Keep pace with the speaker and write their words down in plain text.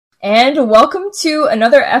And welcome to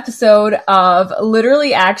another episode of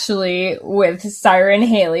Literally Actually with Syra and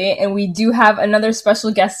Haley. And we do have another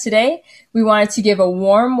special guest today. We wanted to give a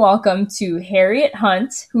warm welcome to Harriet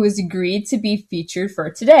Hunt, who has agreed to be featured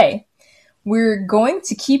for today. We're going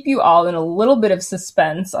to keep you all in a little bit of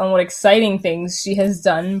suspense on what exciting things she has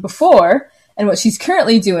done before and what she's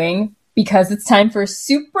currently doing, because it's time for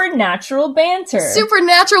supernatural banter.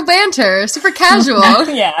 Supernatural banter, super casual.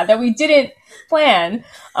 Yeah, that we didn't plan.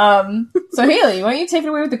 So Haley, why don't you take it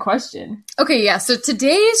away with the question? Okay, yeah, so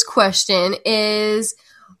today's question is,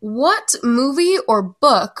 what movie or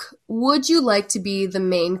book would you like to be the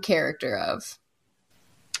main character of?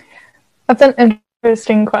 That's an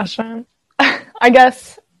interesting question. I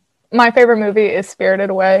guess my favorite movie is Spirited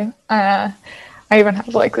Away. I even have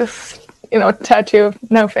like this, tattoo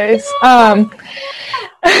of no face.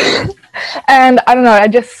 And I don't know, I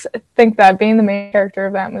just think that being the main character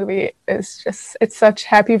of that movie is it's such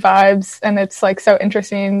happy vibes, and it's like so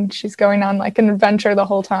interesting. She's going on like an adventure the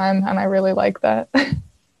whole time, and I really like that.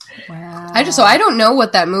 Wow. I don't know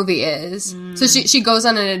what that movie is. So she goes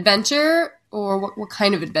on an adventure, or what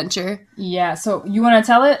kind of adventure? Yeah, so you want to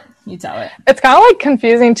tell it? You tell it. It's kind of like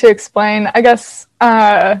confusing to explain. I guess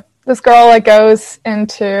this girl like goes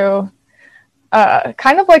into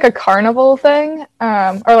kind of like a carnival thing,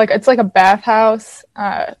 or like it's like a bathhouse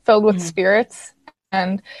filled with spirits,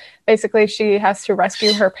 and basically she has to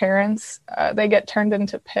rescue her parents. They get turned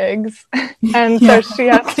into pigs, and so she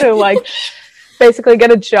has to like basically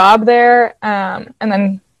get a job there, and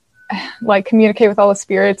then like communicate with all the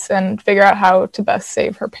spirits and figure out how to best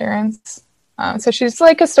save her parents. So she's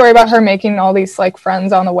like a story about her making all these like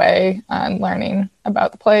friends on the way and learning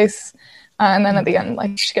about the place. And then at the end,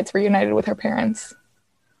 like, she gets reunited with her parents.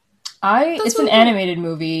 It's an animated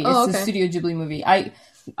movie. It's a Studio Ghibli movie. I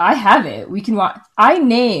have it. We can watch. I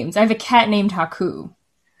have a cat named Haku.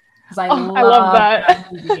 I love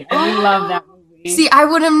that movie. I love that movie. See, I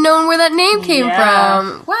would have known where that name came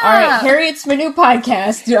from. Wow. All right, Harriet's my new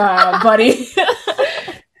podcast, buddy.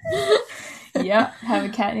 Yeah, have a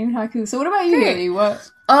cat named Haku. So what about you, Haley? What?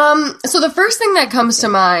 So the first thing that comes to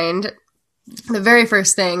mind, the very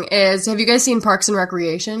first thing is, have you guys seen Parks and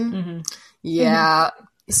Recreation? Mm-hmm. Yeah.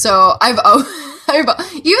 Mm-hmm. So I've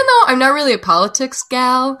even though I'm not really a politics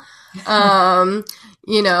gal, I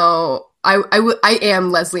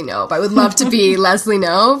am Leslie Knope. I would love to be Leslie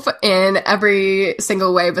Knope in every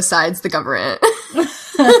single way besides the government. And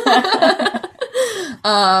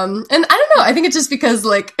I don't know. I think it's just because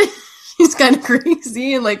like she's kind of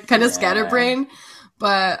crazy and like kind of scatterbrained,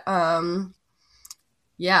 but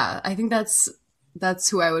yeah, I think that's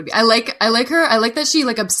who I would be. I like her. I like that she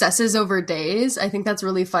like obsesses over days. I think that's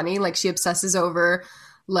really funny. Like she obsesses over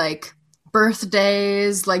like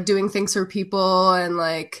birthdays, like doing things for people, and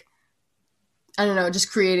like I don't know,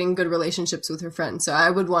 just creating good relationships with her friends. So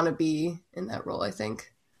I would want to be in that role, I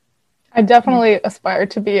think. I definitely aspire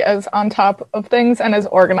to be as on top of things and as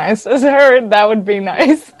organized as her. That would be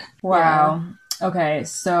nice. Wow. Yeah. Okay,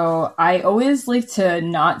 so I always like to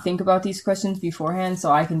not think about these questions beforehand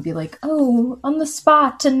so I can be like, oh, on the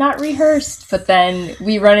spot and not rehearsed. But then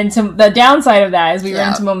we run into the downside of that is we run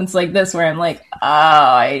into moments like this where I'm like, oh,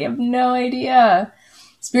 I have no idea.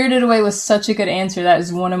 Spirited Away was such a good answer. That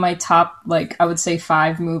is one of my top, like, I would say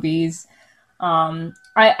 5 movies. I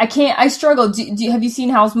struggle. Have you seen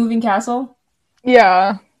Howl's Moving Castle?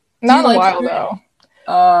 Yeah. Not in a while, though.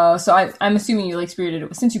 So I'm assuming you like Spirited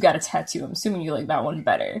Away. Since you got a tattoo, I'm assuming you like that one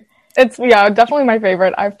better. It's, definitely my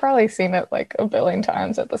favorite. I've probably seen it like a billion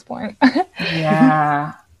times at this point.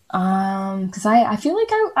 Yeah. Because I feel like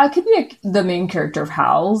I could be the main character of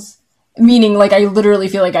Howl's. Meaning, like, I literally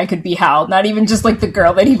feel like I could be Hal, not even just, like, the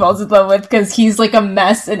girl that he falls in love with, because he's, like, a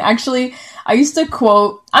mess. And actually, I used to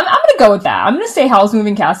quote... I'm gonna go with that. I'm gonna say Howl's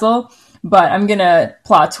Moving Castle, but I'm gonna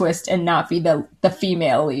plot twist and not be the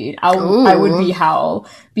female lead. I would be Howl,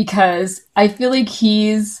 because I feel like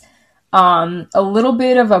he's a little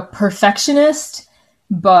bit of a perfectionist,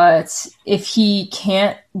 but if he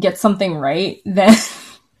can't get something right, then...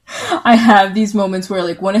 I have these moments where,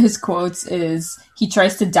 like, one of his quotes is he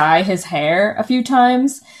tries to dye his hair a few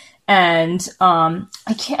times, and I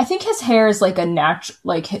think his hair is like a natural,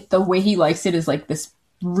 like the way he likes it is like this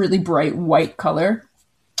really bright white color,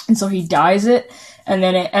 and so he dyes it, and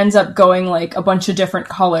then it ends up going like a bunch of different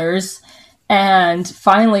colors, and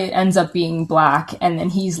finally it ends up being black, and then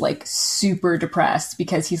he's like super depressed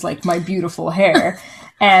because he's like, my beautiful hair.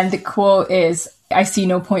 And the quote is, I see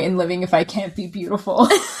no point in living if I can't be beautiful.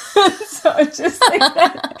 So it's just like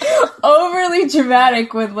that overly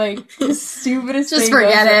dramatic with like the stupidest Just thing.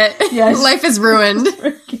 forget it. Yes. Life is ruined.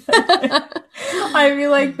 I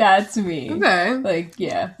feel like that's me. Okay. Like,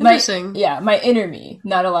 yeah. Interesting. My inner me.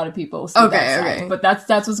 Not a lot of people see that side, okay. but that's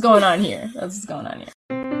what's going on here. That's what's going on here.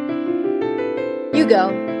 You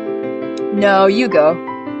go. No, you go.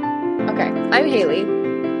 Okay, I'm Haley.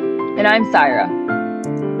 And I'm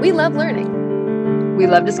Thyra. We love learning. We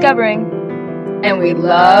love discovering. And we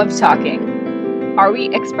love talking. Are we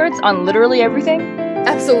experts on literally everything?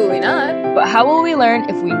 Absolutely not. But how will we learn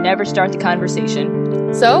if we never start the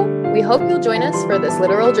conversation? So, we hope you'll join us for this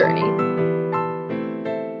literal journey.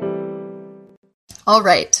 All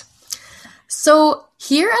right. So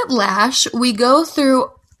here at Lash, we go through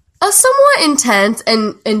a somewhat intense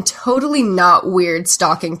and totally not weird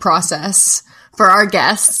stalking process for our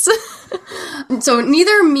guests. So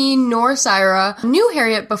neither me nor Syra knew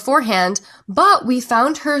Harriet beforehand, but we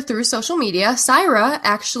found her through social media. Syra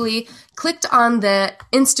actually clicked on the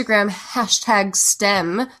Instagram hashtag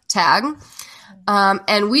STEM tag,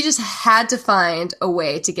 and we just had to find a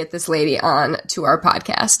way to get this lady on to our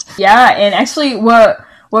podcast. Yeah, and actually what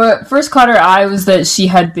first caught her eye was that she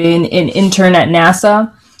had been an intern at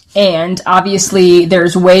NASA. And obviously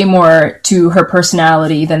there's way more to her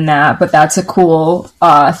personality than that, but that's a cool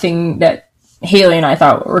thing that Haley and I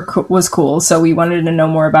thought was cool. So we wanted to know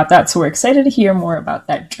more about that. So we're excited to hear more about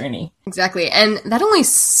that journey. Exactly. And that only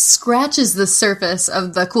scratches the surface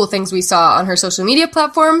of the cool things we saw on her social media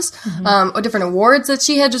platforms, different awards that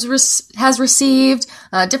she had has received,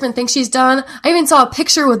 different things she's done. I even saw a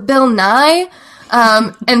picture with Bill Nye.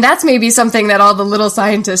 And that's maybe something that all the little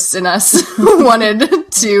scientists in us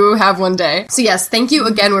wanted to have one day. So yes, thank you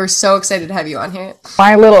again. We're so excited to have you on here.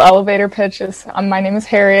 My little elevator pitch is, my name is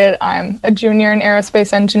Harriet. I'm a junior in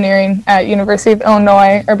aerospace engineering at University of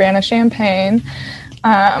Illinois, Urbana-Champaign.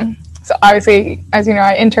 So obviously, as you know,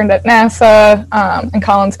 I interned at NASA and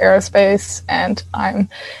Collins Aerospace, and I'm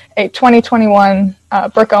a 2021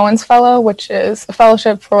 Brooke Owens Fellow, which is a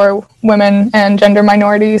fellowship for women and gender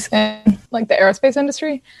minorities in like the aerospace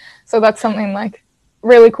industry. So that's something like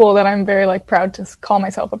really cool that I'm very like proud to call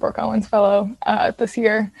myself a Brooke Owens Fellow this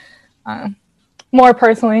year. More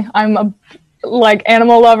personally, I'm a like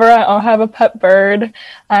animal lover. I have a pet bird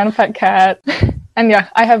and a pet cat, and yeah,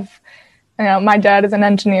 I have. You know, my dad is an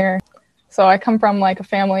engineer, so I come from like a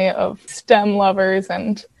family of STEM lovers,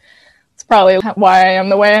 and it's probably why I am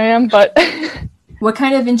the way I am. But What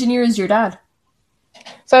kind of engineer is your dad?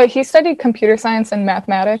 so he studied computer science and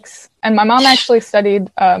mathematics, and my mom actually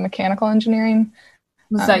studied mechanical engineering.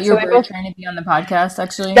 Was that so your they bird both- trying to be on the podcast,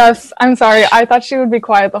 actually? Yes, I'm sorry. I thought she would be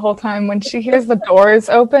quiet the whole time. When she hears the doors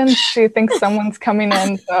open, she thinks someone's coming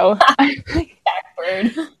in. So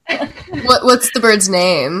Bird. What's the bird's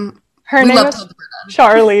name? her We name love is to have the bird on.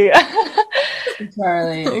 Charlie.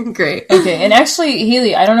 Charlie. Great. Okay, and actually,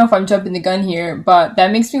 Haley, I don't know if I'm jumping the gun here, but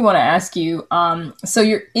that makes me want to ask you, so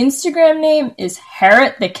your Instagram name is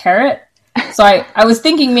Harriet the Carrot? So I was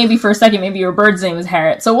thinking maybe for a second, maybe your bird's name was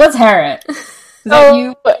Harriet. So what's Harriet? Is that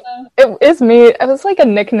you? It is me. It was like a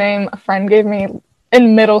nickname a friend gave me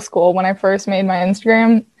in middle school when I first made my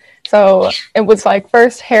Instagram. So it was like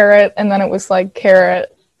first Harriet, and then it was like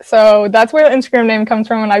Carrot. So that's where the Instagram name comes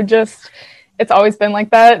from, and it's always been like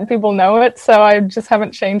that. People know it, so I just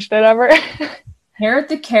haven't changed it ever. Harriet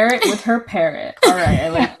the Carrot with her parrot. All right, I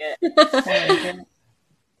like it.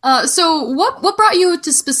 So what brought you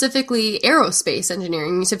to specifically aerospace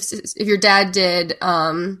engineering? If your dad did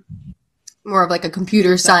more of like a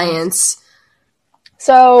computer science.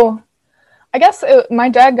 So I guess my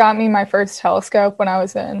dad got me my first telescope when I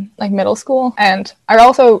was in like middle school, and I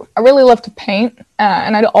really love to paint,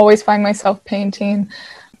 and I'd always find myself painting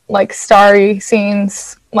like starry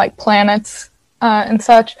scenes, like planets and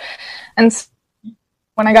such. And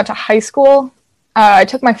when I got to high school, I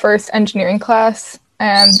took my first engineering class,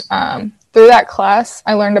 and through that class,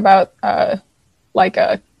 I learned about like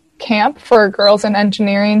a camp for girls in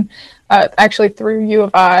engineering, actually through U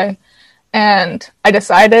of I. And I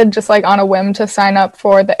decided just like on a whim to sign up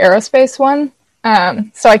for the aerospace one.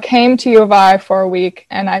 So I came to U of I for a week,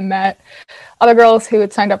 and I met other girls who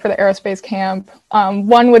had signed up for the aerospace camp.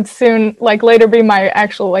 One would soon like later be my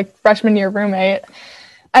actual like freshman year roommate.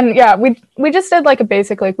 And yeah, we just did like a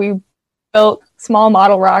basic, like we built small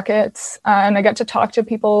model rockets, and I got to talk to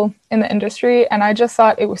people in the industry, and I just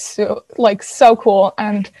thought it was so cool.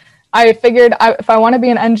 And I figured if I want to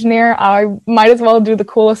be an engineer, I might as well do the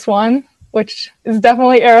coolest one, which is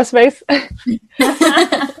definitely aerospace.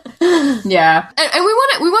 Yeah. And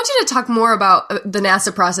we want you to talk more about the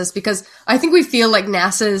NASA process, because I think we feel like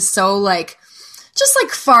NASA is so like just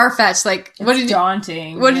like far-fetched. Like,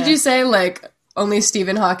 daunting. What did you say? Like, only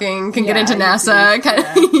Stephen Hawking can get into NASA.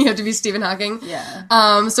 You have to be Stephen Hawking.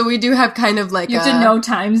 Yeah. So we do have kind of like you have to know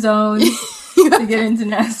time zones to get into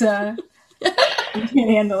NASA. You can't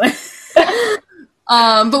handle it.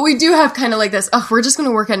 But we do have kind of like this, we're just going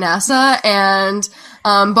to work at NASA, and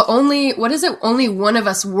but only one of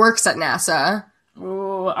us works at NASA.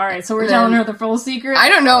 Ooh, all right, so we're telling her the full secret? I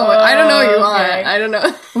don't know. I don't know what you want. I don't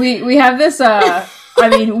know. We have this, I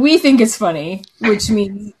mean, we think it's funny, which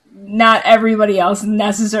means not everybody else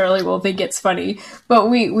necessarily will think it's funny, but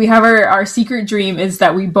we have our secret dream is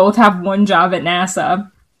that we both have one job at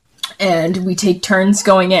NASA. And we take turns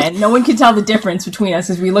going in. No one can tell the difference between us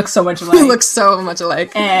because we look so much alike. We look so much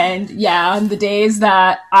alike. And yeah, on the days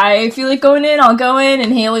that I feel like going in, I'll go in,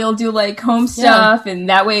 and Haley will do like home stuff, and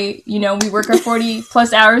that way, you know, we work our 40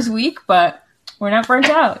 plus hours a week, but we're not burnt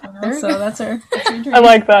out. You know? So that's our dream. I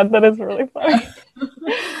like that. That is really funny.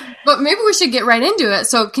 But maybe we should get right into it.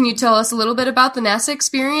 So can you tell us a little bit about the NASA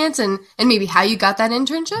experience and maybe how you got that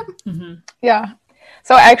internship? Mm-hmm. Yeah.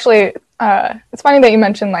 So actually, it's funny that you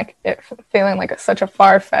mentioned like it feeling like such a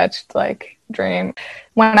far-fetched like dream.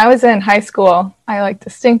 When I was in high school, I like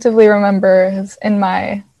distinctively remember it was in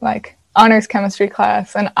my like honors chemistry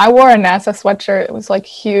class, and I wore a NASA sweatshirt. It was like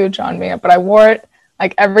huge on me, but I wore it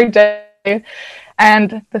like every day.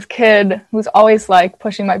 And this kid who was always like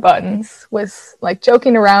pushing my buttons was like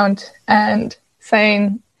joking around and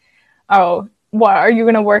saying, "Oh, what, are you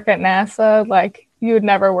going to work at NASA? Like, you would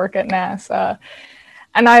never work at NASA."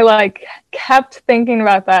 And I like kept thinking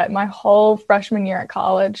about that my whole freshman year at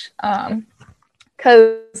college,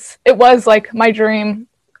 because it was like my dream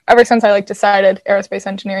ever since I like decided aerospace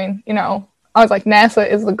engineering. You know, I was like, NASA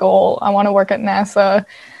is the goal. I want to work at NASA.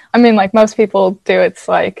 I mean, like most people do. It's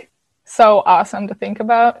like so awesome to think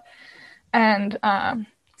about. And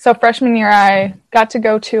so freshman year, I got to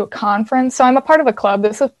go to a conference. So I'm a part of a club.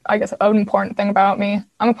 This is, I guess, an important thing about me.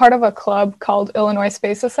 I'm a part of a club called Illinois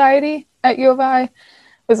Space Society at U of I.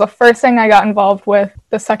 It was the first thing I got involved with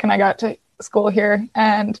the second I got to school here.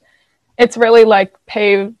 And it's really like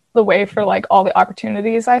paved the way for like all the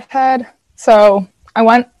opportunities I've had. So I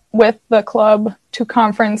went with the club to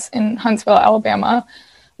conference in Huntsville, Alabama,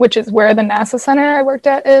 which is where the NASA center I worked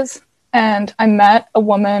at is. And I met a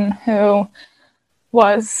woman who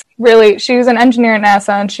she was an engineer at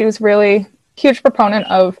NASA, and she was really huge proponent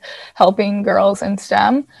of helping girls in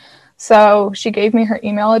STEM. So she gave me her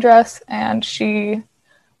email address, and she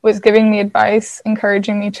was giving me advice,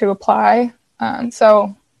 encouraging me to apply.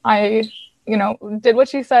 So I, did what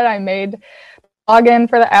she said. I made login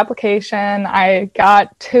for the application. I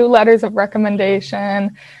got 2 letters of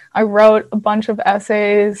recommendation. I wrote a bunch of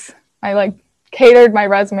essays. I like catered my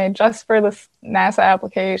resume just for this NASA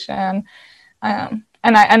application. And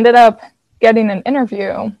I ended up getting an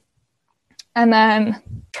interview. And then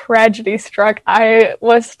tragedy struck. I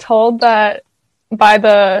was told that by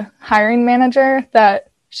the hiring manager that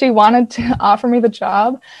she wanted to offer me the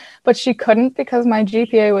job, but she couldn't because my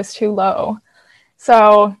GPA was too low.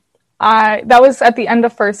 So that was at the end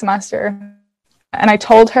of first semester. And I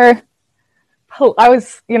told her, I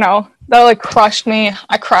was, that like crushed me.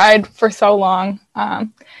 I cried for so long.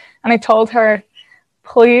 And I told her,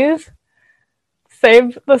 please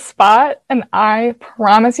save the spot. And I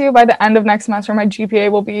promise you by the end of next semester, my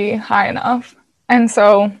GPA will be high enough. And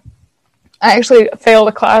so I actually failed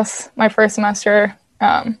a class my first semester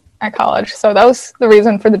at college. So that was the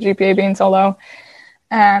reason for the GPA being so low.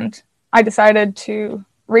 And I decided to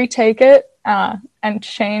retake it and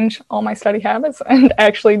change all my study habits and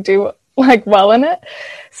actually do like well in it.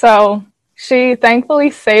 So she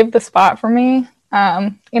thankfully saved the spot for me.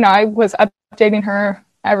 I was updating her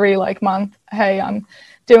every like month. Hey, I'm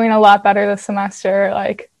doing a lot better this semester.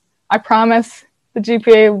 Like, I promise the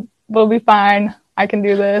GPA will be fine. I can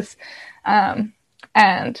do this. And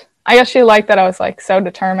I guess she liked that I was like so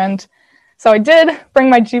determined. So I did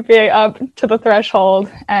bring my GPA up to the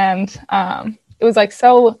threshold, and it was like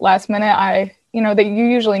so last minute. That you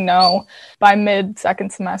usually know by mid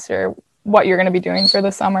second semester what you're going to be doing for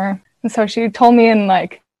the summer. And so she told me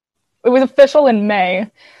it was official in May.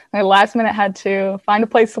 I last minute had to find a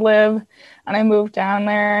place to live, and I moved down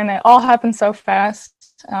there, and it all happened so fast.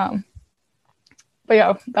 But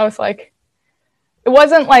yeah, that was like, it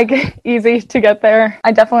wasn't like easy to get there.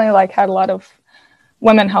 I definitely like had a lot of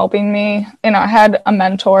women helping me. I had a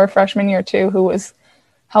mentor freshman year too who was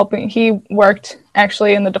helping. He worked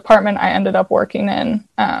actually in the department I ended up working in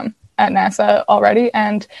at NASA already,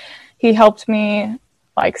 and he helped me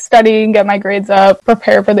like study and get my grades up,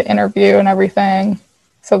 prepare for the interview and everything.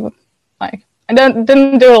 So like I didn't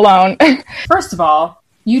do it alone. First of all,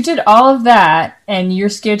 You did all of that, and you're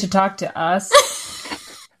scared to talk to us?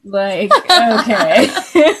 Like, okay.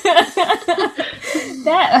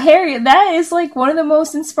 Harriet, that is like one of the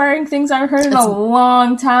most inspiring things I've heard in a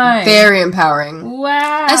long time. Very empowering.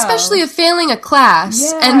 Wow. Especially if failing a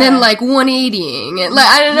class and then like 180ing it. Like,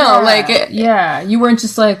 I don't know, like you weren't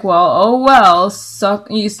just like, well, suck,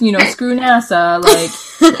 you know, screw NASA.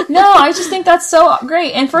 Like, no, I just think that's so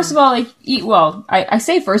great. And first of all, like, I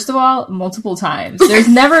say first of all multiple times. There's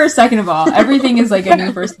never a second of all. Everything is like a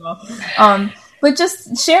new first of all. But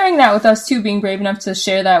just sharing that with us too, being brave enough to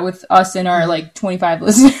share that with us and our like 25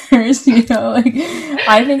 listeners, you know, like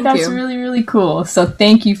I think that's really, really cool. So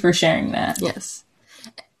thank you for sharing that. Yes.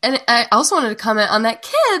 And I also wanted to comment on that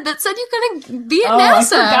kid that said you couldn't be at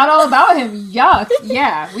NASA. I forgot all about him. Yuck.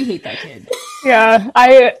 Yeah, we hate that kid. Yeah,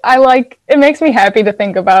 I like, it makes me happy to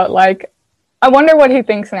think about, like, I wonder what he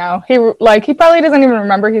thinks now. He probably doesn't even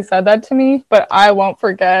remember he said that to me, but I won't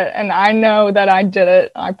forget. And I know that I did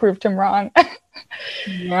it. I proved him wrong.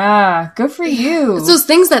 Yeah, good for you. It's those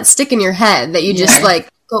things that stick in your head that you just like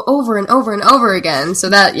go over and over and over again. So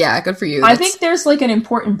that, good for you. I think there's like an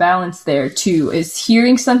important balance there too, is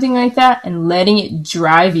hearing something like that and letting it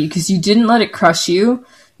drive you, because you didn't let it crush you.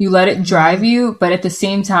 You let it drive you. But at the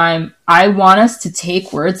same time, I want us to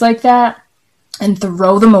take words like that and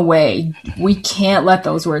throw them away. We can't let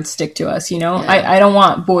those words stick to us, you know? I don't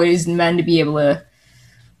want boys and men to be able to,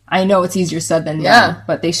 I know it's easier said than done,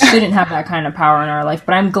 but they shouldn't have that kind of power in our life.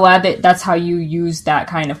 But I'm glad that that's how you use that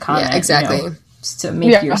kind of comment. Yeah, exactly. You know, to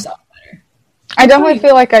make yourself better. I definitely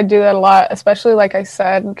feel like I do that a lot, especially like I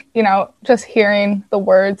said, you know, just hearing the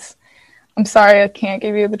words, I'm sorry I can't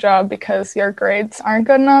give you the job because your grades aren't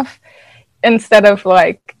good enough. Instead of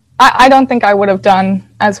like, I don't think I would have done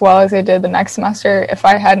as well as I did the next semester if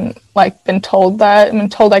I hadn't like been told that. Been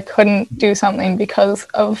told I couldn't do something because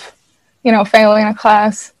of, you know, failing a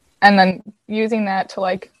class. And then using that to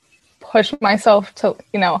like push myself to,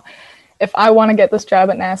 you know, if I want to get this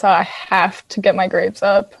job at NASA, I have to get my grades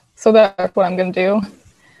up. So that's what I'm going to do.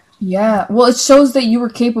 Yeah. Well, it shows that you were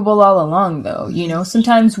capable all along, though. You know,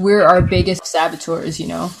 sometimes we're our biggest saboteurs, you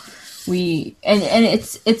know. And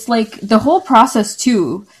it's like the whole process,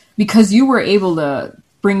 too, because you were able to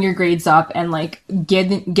bring your grades up and like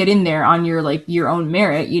get in there on your like your own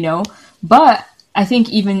merit, you know. But I think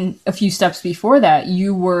even a few steps before that,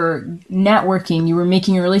 you were networking, you were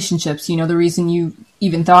making relationships. You know, the reason you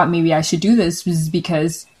even thought maybe I should do this was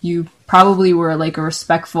because you probably were like a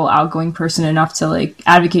respectful, outgoing person enough to like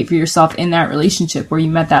advocate for yourself in that relationship where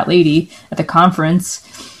you met that lady at the conference.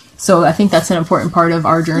 So I think that's an important part of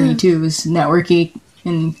our journey too, is networking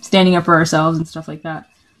and standing up for ourselves and stuff like that.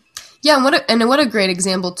 Yeah, and what a great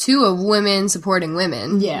example too of women supporting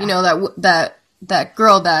women. Yeah, you know, that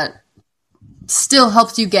girl that still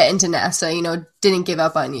helped you get into NASA, you know, didn't give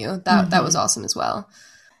up on you. That was awesome as well.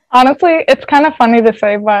 Honestly, it's kind of funny to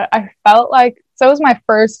say, but I felt like, so it was my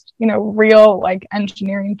first, you know, real like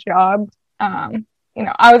engineering job. You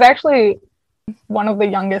know, I was actually one of the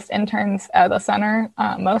youngest interns at the center.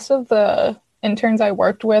 Most of the interns I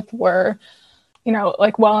worked with were, you know,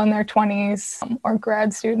 like well in their 20s or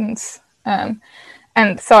grad students.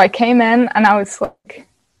 And so I came in and I was like,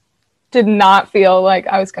 did not feel like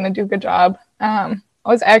I was going to do a good job. I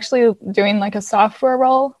was actually doing like a software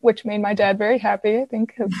role, which made my dad very happy, I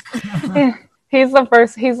think, because he's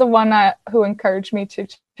the one who encouraged me to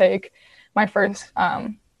take my first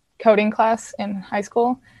coding class in high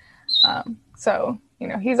school. So, you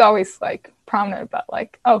know, he's always like prominent about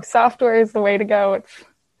like, oh, software is the way to go. It's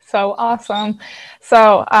so awesome.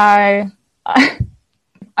 So I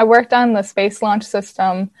worked on the Space Launch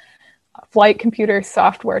System flight computer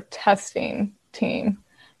software testing team.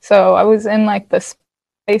 So I was in like the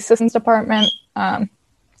space systems department, and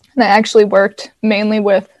I actually worked mainly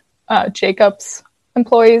with Jacobs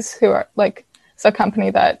employees, who are like, it's a company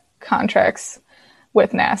that contracts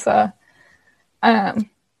with NASA.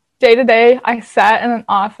 Day to day, I sat in an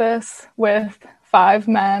office with 5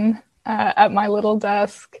 men at my little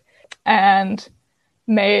desk and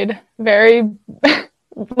made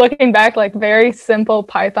looking back, like very simple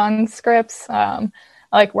Python scripts. I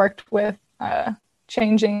like worked with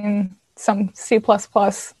changing some C++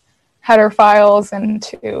 header files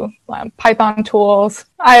into Python tools.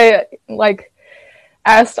 I like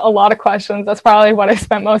asked a lot of questions. That's probably what I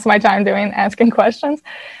spent most of my time doing, asking questions.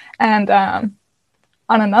 And on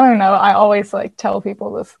another note, I always like tell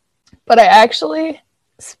people this, but I actually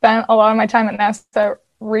spent a lot of my time at NASA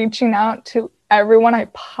reaching out to everyone I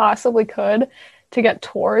possibly could to get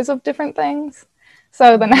tours of different things.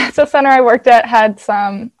 So the NASA center I worked at had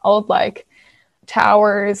some old like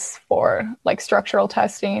towers for like structural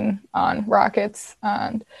testing on rockets.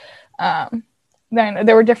 And then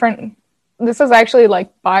there were different, this is actually like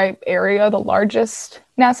by area, the largest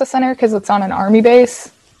NASA center because it's on an Army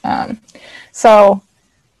base. So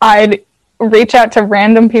I'd reach out to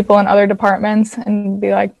random people in other departments and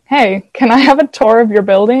be like, hey, can I have a tour of your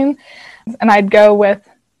building? And I'd go with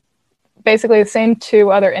basically the same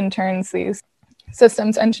 2 other interns, these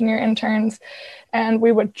systems engineer interns, and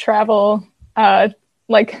we would travel,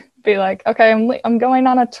 be like, okay, I'm going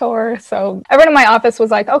on a tour. So everyone in my office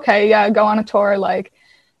was like, okay, yeah, go on a tour. Like,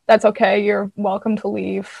 that's okay. You're welcome to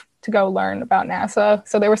leave to go learn about NASA.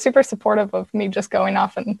 So they were super supportive of me just going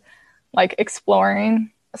off and like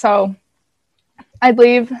exploring. So I'd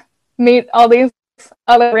leave, meet all these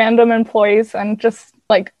other random employees and just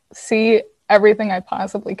like see everything I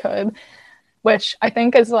possibly could, which I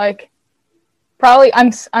think is like probably,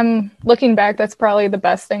 I'm looking back, that's probably the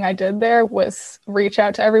best thing I did there was reach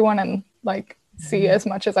out to everyone and like see as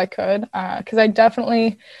much as I could, because I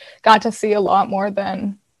definitely got to see a lot more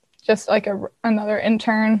than just like another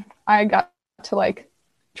intern. I got to like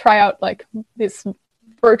try out like this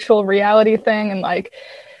virtual reality thing and like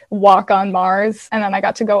walk on Mars, and then I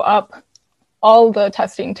got to go up all the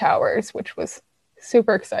testing towers, which was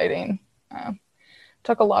super exciting.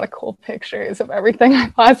 Took a lot of cool pictures of everything I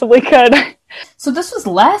possibly could. So this was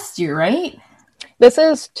last year, right? This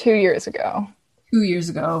is 2 years ago. 2 years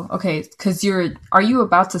ago. Okay, because are you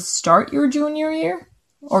about to start your junior year?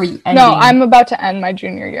 Or are you ending? No, I'm about to end my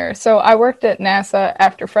junior year. So I worked at NASA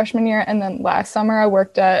after freshman year, and then last summer I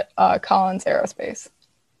worked at Collins Aerospace.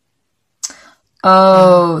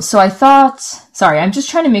 Oh, so I thought... Sorry, I'm just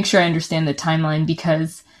trying to make sure I understand the timeline,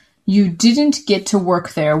 because you didn't get to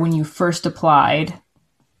work there when you first applied.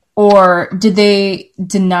 Or did they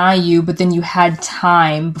deny you, but then you had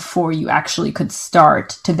time before you actually could start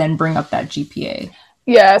to then bring up that GPA?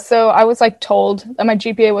 Yeah, so I was like told that my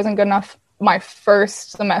GPA wasn't good enough my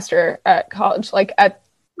first semester at college, like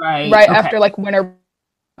right okay. After like winter.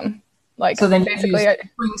 Like, so then basically you used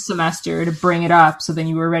spring semester to bring it up, so then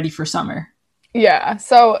you were ready for summer. Yeah,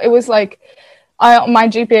 so it was like my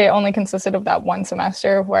GPA only consisted of that one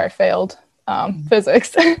semester where I failed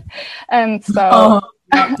physics, and so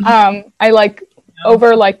I like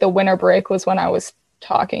over like the winter break was when I was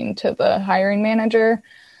talking to the hiring manager,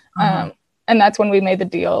 and that's when we made the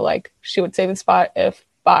deal. Like, she would save the spot if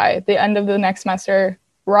by the end of the next semester,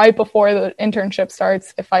 right before the internship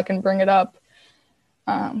starts, if I can bring it up.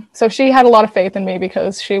 So she had a lot of faith in me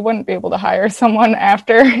because she wouldn't be able to hire someone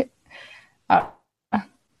after.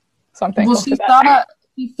 So I'm thankful for that.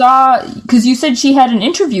 She thought, because you said she had an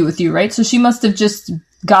interview with you, right? So she must have just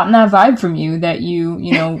gotten that vibe from you that you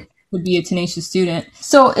would be a tenacious student.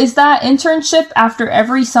 So is that internship after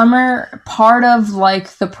every summer part of like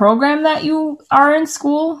the program that you are in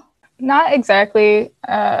school? Not exactly.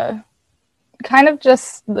 Kind of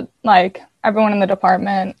just like everyone in the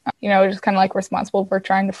department, just kind of like responsible for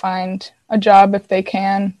trying to find a job if they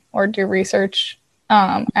can, or do research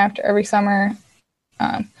after every summer.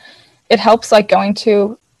 It helps like going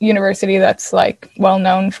to university that's like well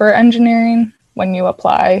known for engineering when you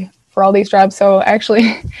apply for all these jobs. So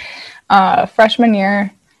actually, freshman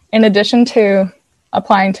year, in addition to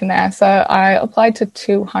applying to NASA, I applied to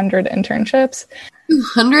 200 internships.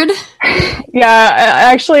 200? Yeah,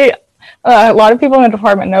 actually, a lot of people in the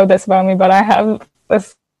department know this about me, but I have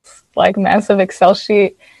this like massive Excel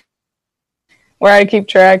sheet where I keep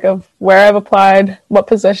track of where I've applied, what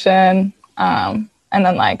position, and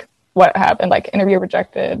then like what happened, like interview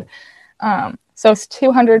rejected. So it's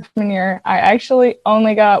 200 from year. I actually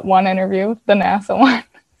only got one interview, the NASA one.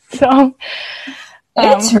 So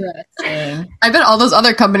interesting. I bet all those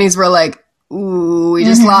other companies were like, ooh, we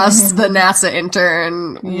just lost the NASA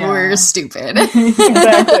intern. Yeah. We're stupid.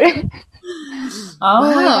 Exactly. Oh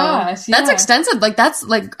wow. My gosh. Yeah. That's extensive. Like, that's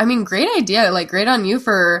like, I mean, great idea. Like, great on you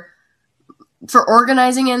for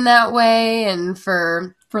organizing in that way, and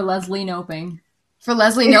for Leslie Noping. For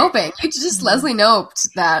Leslie Noping. You just Leslie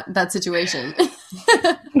Noped that situation.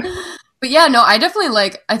 But yeah, no, I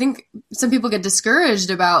definitely I think some people get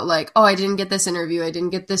discouraged about like, oh, I didn't get this interview, I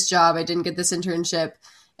didn't get this job, I didn't get this internship.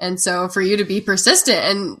 And so for you to be persistent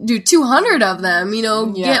and do 200 of them,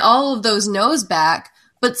 get all of those no's back,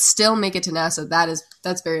 but still make it to NASA,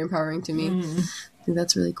 that's very empowering to me. I think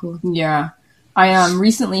that's really cool. Yeah. I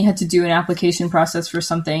recently had to do an application process for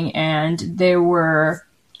something, and there were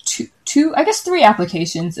three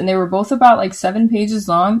applications, and they were both about like 7 pages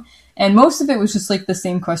long, and most of it was just like the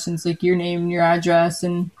same questions, like your name and your address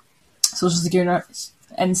and social security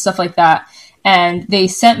and stuff like that. And they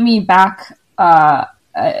sent me back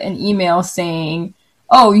an email saying,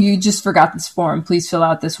 oh, you just forgot this form. Please fill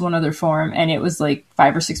out this one other form. And it was like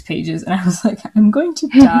 5 or 6 pages. And I was like, I'm going to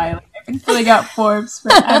die. Like, I've been filling out forms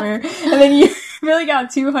forever. And then you filling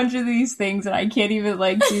out 200 of these things and I can't even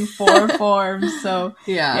like do 4 forms. So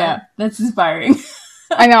yeah, that's inspiring.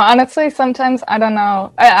 I know. Honestly, sometimes I don't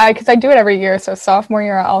know. Because I do it every year. So sophomore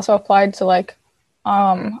year, I also applied to like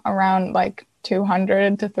around like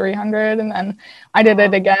 200 to 300, and then I did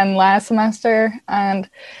it again last semester, and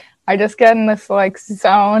I just get in this like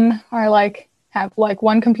zone where I like have like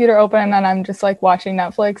one computer open and I'm just like watching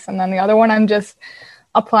Netflix, and then the other one I'm just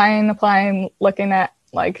applying, looking at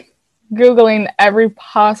like Googling every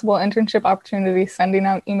possible internship opportunity, sending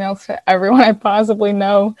out emails to everyone I possibly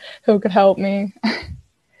know who could help me.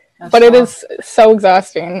 But it is so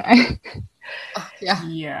exhausting.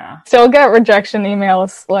 Yeah. Still get rejection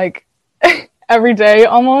emails like every day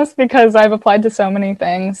almost, because I've applied to so many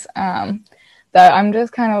things that I'm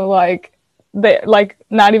just kind of like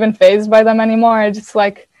not even fazed by them anymore. I just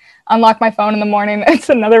like unlock my phone in the morning, it's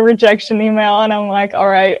another rejection email, and I'm like, all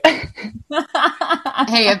right.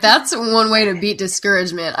 Hey, if that's one way to beat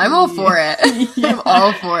discouragement, I'm all for it. I'm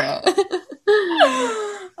all for it.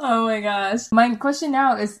 Oh my gosh. My question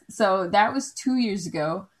now is, so that was 2 years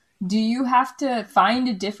ago. Do you have to find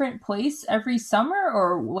a different place every summer,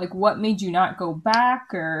 or like what made you not go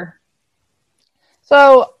back? Or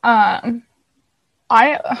so I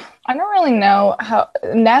don't really know how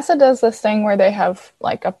NASA does this thing where they have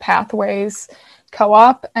like a pathways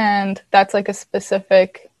co-op, and that's like a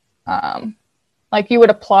specific like you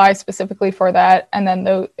would apply specifically for that, and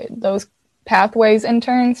then those pathways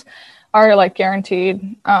interns are like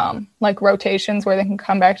guaranteed like rotations where they can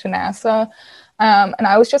come back to NASA. And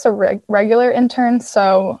I was just a regular intern,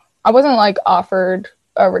 so I wasn't like offered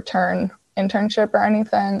a return internship or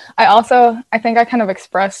anything. I think I kind of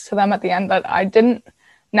expressed to them at the end that I didn't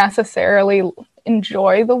necessarily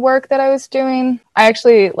enjoy the work that I was doing. I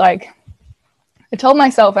actually I told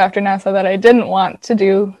myself after NASA that I didn't want to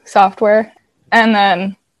do software. And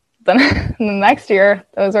then the next year,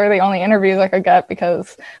 those are the only interviews I could get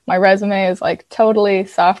because my resume is like totally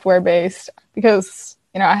software based, because,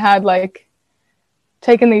 you know, I had like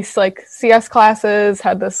taken these like CS classes,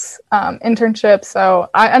 had this internship. So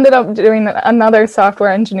I ended up doing another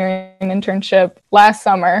software engineering internship last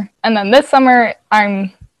summer. And then this summer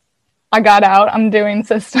I got out, I'm doing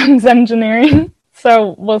systems engineering.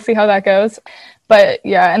 So we'll see how that goes. But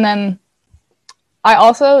yeah, and then I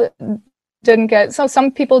also didn't get, so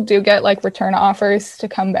some people do get like return offers to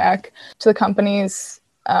come back to the companies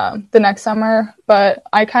the next summer, but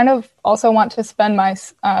I kind of also want to spend my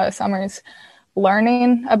summers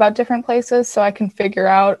learning about different places so I can figure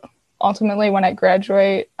out ultimately when I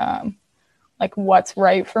graduate like what's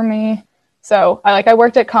right for me. So I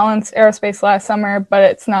worked at Collins Aerospace last summer, but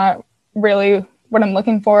it's not really what I'm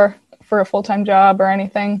looking for a full-time job or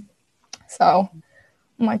anything. So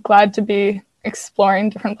I'm like glad to be exploring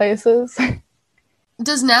different places.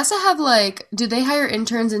 Does NASA have do they hire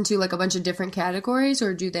interns into like a bunch of different categories,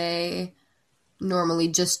 or do they normally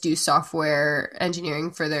just do software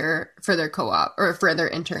engineering for their co-op or for their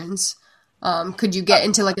interns? Could you get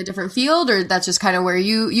into like a different field, or that's just kind of where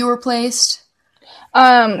you were placed?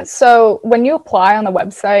 So when you apply on the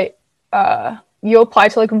website, you apply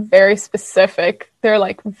to like very specific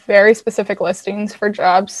listings for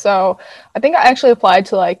jobs. So I think I actually applied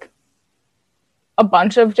to like a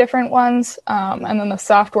bunch of different ones. And then the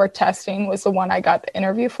software testing was the one I got the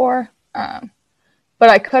interview for. But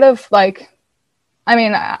I could have I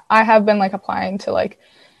have been like applying to like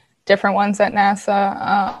different ones at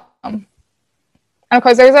NASA. And of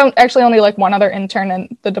course there's actually only like one other intern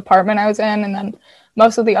in the department I was in. And then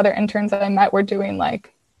most of the other interns that I met were doing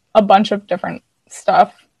like a bunch of different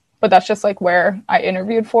stuff, but that's just like where I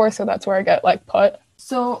interviewed for. So that's where I get like put.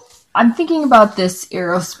 So I'm thinking about this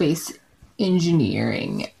aerospace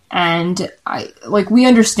engineering, and we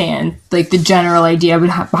understand like the general idea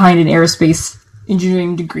behind an aerospace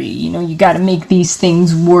engineering degree. You know, you got to make these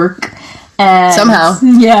things work, and somehow,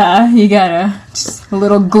 yeah, you gotta just a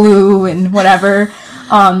little glue and whatever.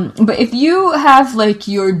 But if you have like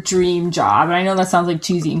your dream job, and I know that sounds like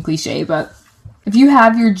cheesy and cliche, but if you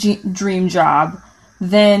have your dream job,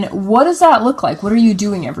 then what does that look like? What are you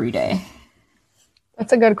doing every day?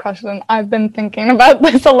 That's a good question. I've been thinking about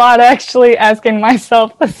this a lot, actually, asking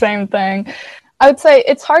myself the same thing. I would say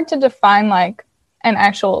it's hard to define like an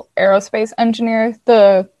actual aerospace engineer.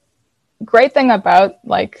 The great thing about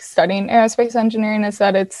like studying aerospace engineering is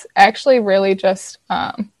that it's actually really just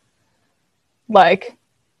like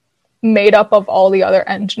made up of all the other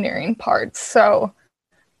engineering parts. So,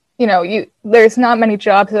 you know, there's not many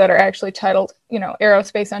jobs that are actually titled, you know,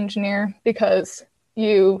 aerospace engineer, because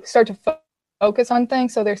you start to focus on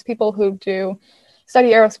things. So there's people who do study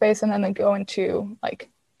aerospace and then they go into like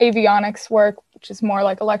avionics work, which is more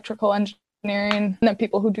like electrical engineering, and then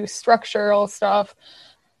people who do structural stuff,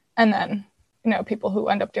 and then, you know, people who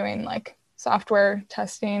end up doing like software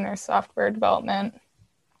testing or software development.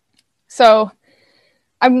 So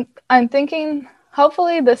I'm thinking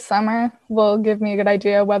hopefully this summer will give me a good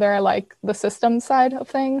idea whether I like the systems side of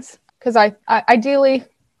things, because I ideally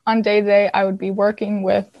on day-to-day I would be working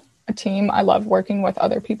with a team. I love working with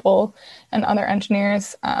other people and other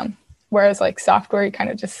engineers, whereas like software, you kind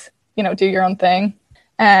of just, you know, do your own thing.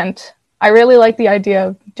 And I really like the idea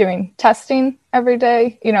of doing testing every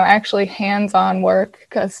day, you know, actually hands-on work,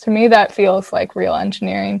 because to me that feels like real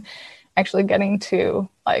engineering, actually getting to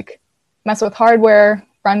like mess with hardware,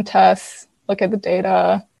 run tests, look at the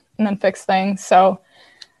data, and then fix things. So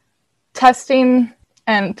testing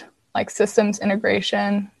and like systems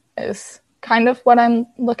integration is kind of what I'm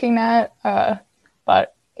looking at.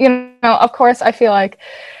 But, you know, of course, I feel like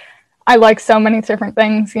I like so many different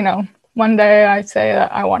things. You know, one day I say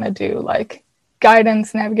that I want to do like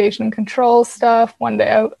guidance, navigation, control stuff. One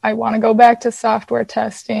day I want to go back to software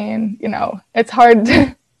testing. You know, it's hard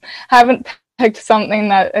to haven't picked something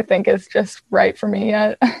that I think is just right for me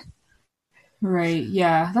yet. Right.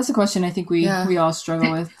 Yeah. That's a question I think we all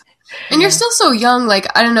struggle with. And you're still so young. Like,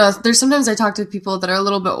 I don't know. There's sometimes I talk to people that are a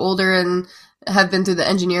little bit older and have been through the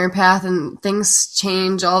engineering path, and things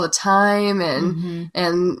change all the time.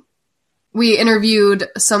 And we interviewed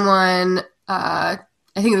someone, I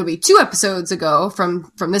think it'll be 2 episodes ago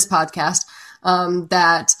from this podcast,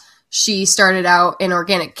 that she started out in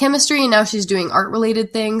organic chemistry and now she's doing art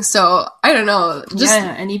related things. So I don't know.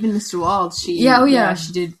 And even Mr. Wald, she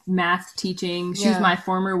did math teaching. She was my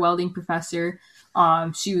former welding professor.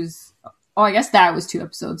 She was, I guess that was 2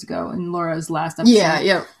 episodes ago, and Laura's last episode.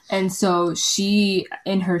 Yeah. And so she,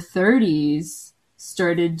 in her 30s,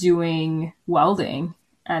 started doing welding,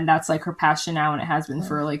 and that's like her passion now, and it has been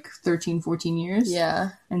for like 13, 14 years.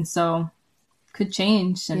 Yeah. And so could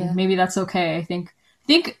change, and maybe that's okay. I think,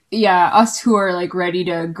 us who are like ready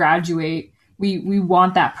to graduate, we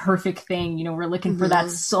want that perfect thing, you know, we're looking for that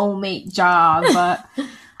soulmate job, but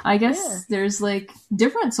I guess there's like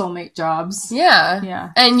different soulmate jobs.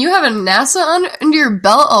 Yeah. And you have a NASA under your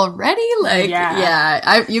belt already? Like,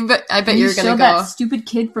 I bet you're going to go. That stupid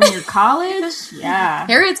kid from your college? Yeah.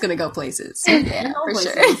 Harriet's going to go places. Yeah, for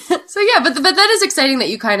sure. So yeah, but that is exciting that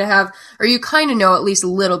you kind of have, or you kind of know at least a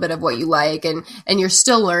little bit of what you like, and you're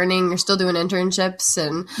still learning, you're still doing internships.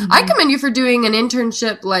 And I commend you for doing an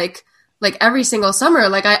internship like every single summer.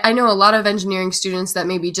 Like I know a lot of engineering students that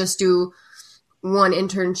maybe just do one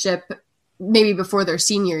internship maybe before their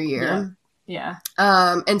senior year. Yeah.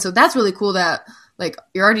 And so that's really cool that like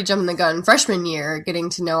you're already jumping the gun freshman year, getting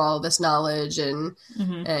to know all this knowledge, and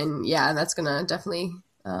that's gonna definitely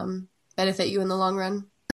benefit you in the long run.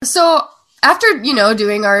 So after, you know,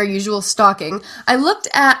 doing our usual stalking, I looked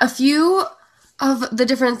at a few of the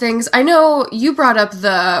different things. I know you brought up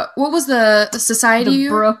what was the society? The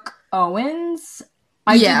Brooke Owens.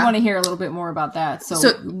 I did want to hear a little bit more about that.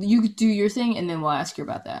 So you do your thing, and then we'll ask you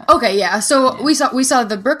about that. Okay, yeah. So we saw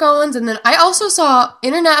the Brooke Owens, and then I also saw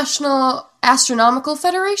International Astronomical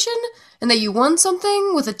Federation, and that you won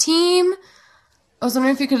something with a team. I was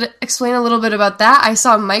wondering if you could explain a little bit about that. I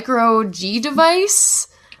saw Micro G device,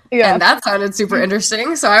 and that sounded super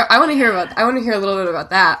interesting. So I want to hear a little bit about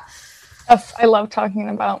that. I love talking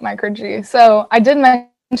about Micro G. So I did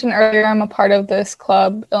mention earlier, I'm a part of this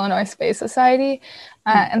club, Illinois Space Society.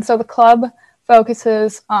 And so the club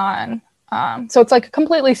focuses on, so it's like a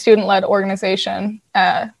completely student-led organization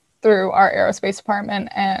through our aerospace department.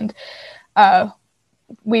 And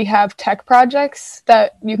we have tech projects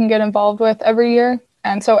that you can get involved with every year.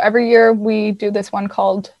 And so every year we do this one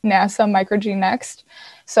called NASA Micro G Next.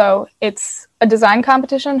 So it's a design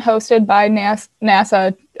competition hosted by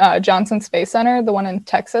NASA Johnson Space Center, the one in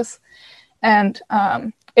Texas. And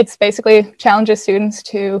it's basically challenges students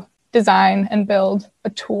to design and build a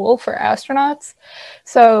tool for astronauts.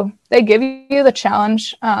 So they give you the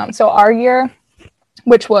challenge. So our year,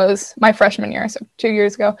 which was my freshman year, so 2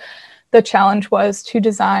 years ago, the challenge was to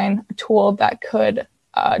design a tool that could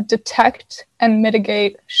detect and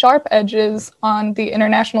mitigate sharp edges on the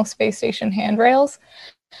International Space Station handrails.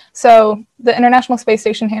 So the International Space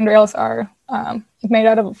Station handrails are made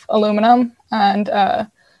out of aluminum, and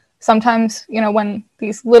sometimes, you know, when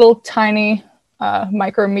these little tiny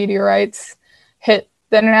micrometeorites hit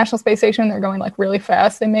the International Space Station, they're going like really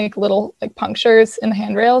fast. They make little like punctures in the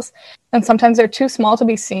handrails, and sometimes they're too small to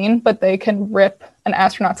be seen, but they can rip an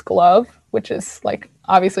astronaut's glove, which is like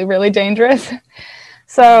obviously really dangerous.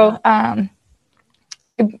 So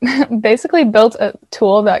basically built a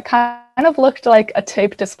tool that kind of looked like a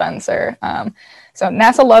tape dispenser. So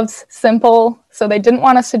NASA loves simple, so they didn't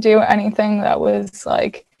want us to do anything that was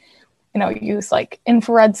like, use like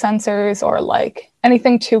infrared sensors or like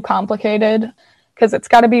anything too complicated, because it's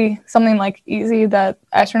got to be something like easy that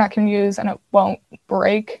astronaut can use and it won't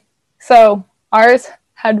break. So ours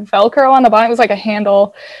had Velcro on the bottom. It was like a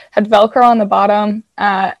handle, had Velcro on the bottom,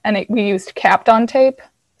 and we used Kapton tape.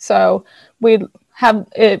 So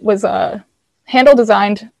it was a handle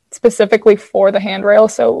designed specifically for the handrail,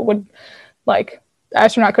 so it would, like, the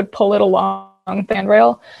astronaut could pull it along the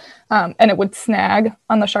handrail, and it would snag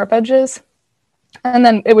on the sharp edges. And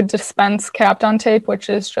then it would dispense Kapton tape, which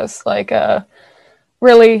is just like a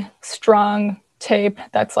really strong tape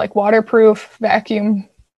that's like waterproof, vacuum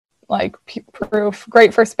like proof,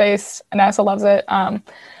 great for space, and NASA loves it.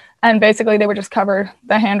 And basically they would just cover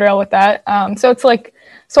the handrail with that. So it's like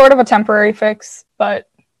sort of a temporary fix, but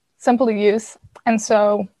simple to use. And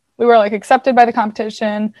so we were like accepted by the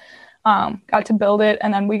competition, got to build it,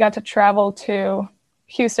 and then we got to travel to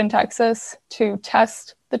Houston, Texas to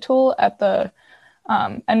test the tool at the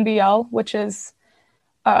NBL, which is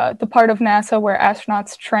the part of NASA where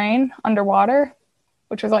astronauts train underwater,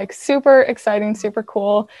 which was like super exciting, super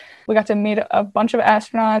cool. We got to meet a bunch of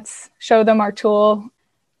astronauts, show them our tool.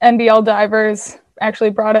 NBL divers actually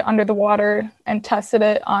brought it under the water and tested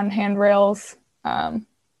it on handrails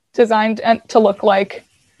designed to look like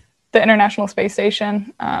the International Space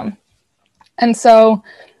Station. And so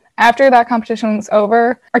after that competition was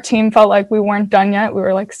over, our team felt like we weren't done yet. We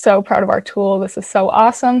were like so proud of our tool. This is so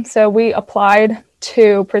awesome. So we applied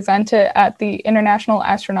to present it at the International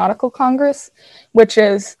Astronautical Congress, which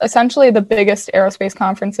is essentially the biggest aerospace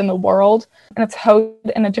conference in the world. And it's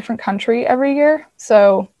hosted in a different country every year.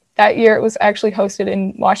 So that year it was actually hosted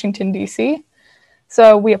in Washington, D.C.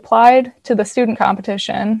 So we applied to the student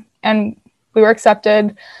competition and we were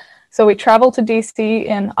accepted. So we traveled to DC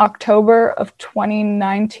in October of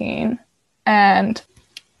 2019, and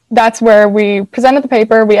that's where we presented the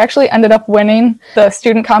paper. We actually ended up winning the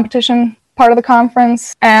student competition part of the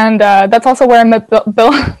conference, and that's also where I met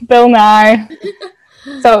Bill Nye.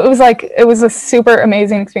 So it was a super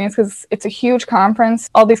amazing experience because it's a huge conference.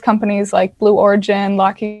 All these companies like Blue Origin,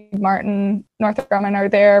 Lockheed Martin, Northrop Grumman are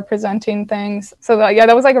there presenting things. So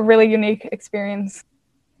that was like a really unique experience.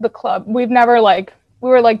 The club, we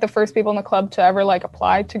were like the first people in the club to ever like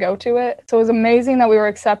apply to go to it. So it was amazing that we were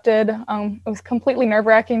accepted. It was completely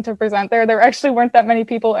nerve-wracking to present there. There actually weren't that many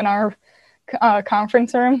people in our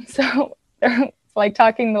conference room. So they're like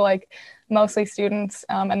talking to like mostly students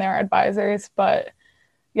and their advisors. But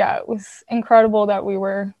yeah, it was incredible that we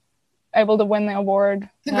were able to win the award.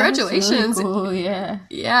 Congratulations. Really cool, yeah.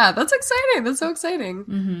 Yeah, that's exciting. That's so exciting.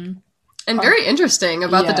 Mm-hmm. And very interesting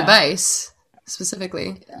about the device.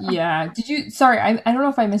 Specifically. Yeah. I don't know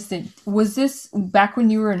if I missed it. Was this back when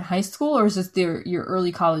you were in high school, or is this your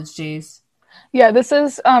early college days? Yeah, this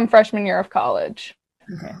is freshman year of college.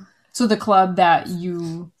 Okay. So the club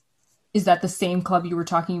is that the same club you were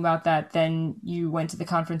talking about that then you went to the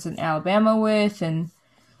conference in Alabama with? And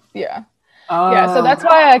yeah. Yeah, so that's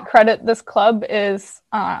why I credit this club is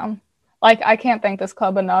I can't thank this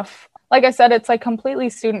club enough. Like I said, it's like completely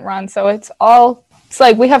student run, so it's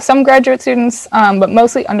like we have some graduate students, but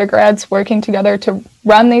mostly undergrads working together to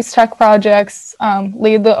run these tech projects,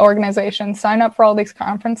 lead the organization, sign up for all these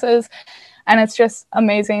conferences. And it's just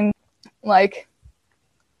amazing. Like,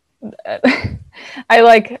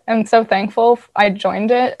 I'm so thankful I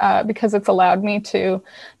joined it because it's allowed me to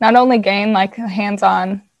not only gain like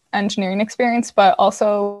hands-on engineering experience, but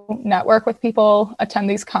also network with people, attend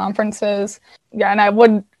these conferences. Yeah, and I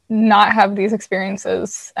would not have these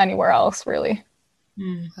experiences anywhere else, really.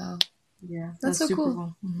 Wow. Yeah, that's so super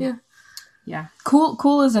cool. Mm-hmm. Yeah.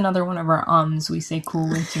 Cool is another one of our we say cool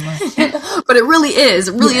way too much. But it really is.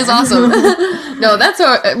 It really is awesome. No, that's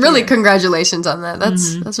really congratulations on that.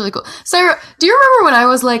 That's really cool. Sarah, do you remember when I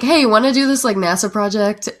was like, hey, want to do this like NASA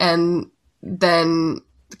project? And then,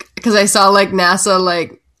 because I saw like NASA,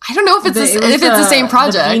 like, I don't know if it's the same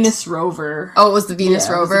project. The Venus rover. Oh, it was the Venus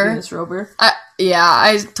rover? It was the Venus rover.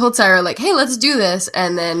 I told Sarah like, hey, let's do this.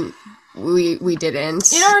 And then we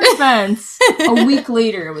didn't. In our defense, a week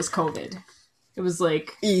later it was COVID. It was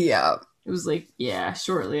like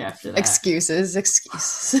shortly after that. Excuses.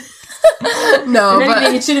 No,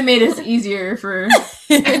 but it should have made us easier for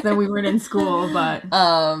that we weren't in school, but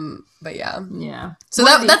yeah. So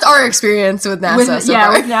that's our experience with NASA. With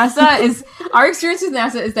NASA our experience with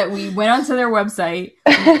NASA is that we went onto their website,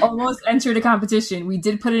 we almost entered a competition. We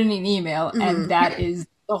did put it in an email, and that is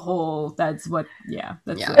the whole. It's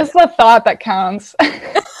the thought that counts.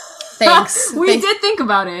 Thanks. We did think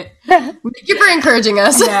about it. Thank you for encouraging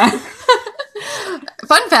us. Yeah.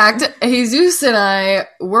 Fun fact, Jesus and I,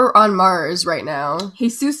 we're on Mars right now.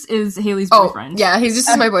 Jesus is Haley's boyfriend. Yeah, Jesus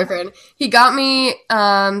is my boyfriend. He got me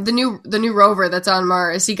the new rover that's on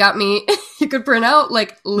Mars. He got me you could print out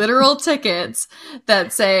like literal tickets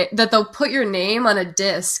that say that they'll put your name on a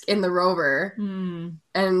disc in the rover.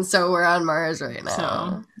 And so we're on Mars right now.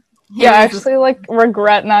 So Yeah, I actually like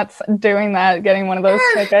regret not doing that, getting one of those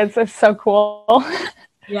tickets. It's so cool.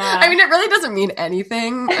 yeah. I mean, it really doesn't mean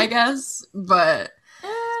anything, I guess, but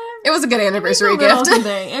it was a good anniversary gift.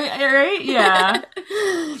 Right? Yeah.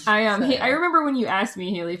 I remember when you asked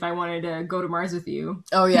me, Haley, if I wanted to go to Mars with you.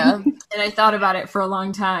 Oh, yeah. And I thought about it for a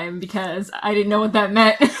long time because I didn't know what that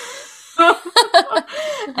meant.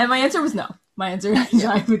 And my answer was no. My answer is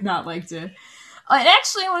I would not like to. And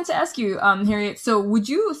actually, I wanted to ask you, Harriet, so would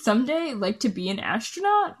you someday like to be an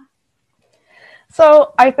astronaut?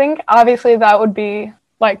 So I think obviously that would be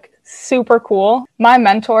like super cool. My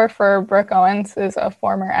mentor for Brooke Owens is a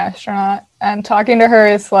former astronaut, and talking to her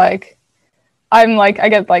is like, I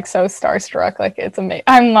get like so starstruck. Like it's amazing.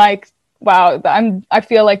 I'm like, wow, I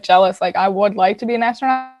feel like jealous. Like I would like to be an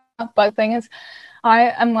astronaut, but the thing is,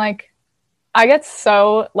 I get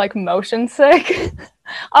so like motion sick.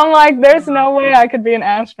 I'm like, there's no way I could be an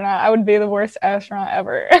astronaut. I would be the worst astronaut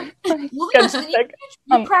ever. Well,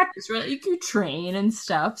 you practice, right? You could train and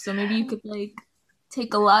stuff, so maybe you could like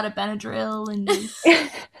take a lot of Benadryl and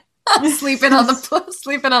just sleeping on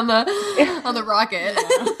the rocket.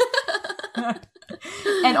 Yeah.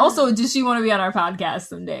 And also, does she want to be on our podcast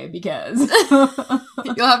someday? Because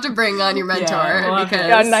you'll have to bring on your mentor.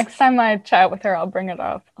 Yeah, next time I chat with her, I'll bring it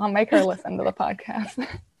up. I'll make her listen to the podcast.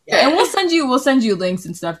 Yeah, and we'll send you links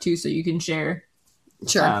and stuff too, so you can share.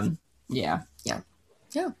 Sure. Yeah.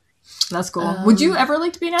 That's cool. Would you ever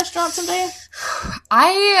like to be an astronaut someday?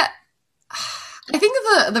 I think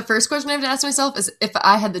the first question I have to ask myself is if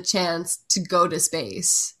I had the chance to go to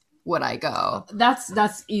space, would I go?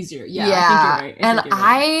 That's easier. Yeah. I think you're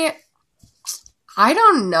right. I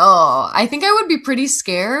don't know. I think I would be pretty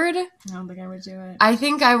scared. I don't think I would do it. I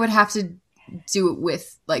think I would have to do it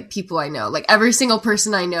with like people I know. Like every single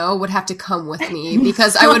person I know would have to come with me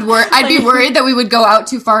because I'd be worried that we would go out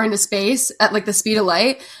too far into space at like the speed of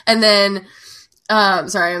light, and then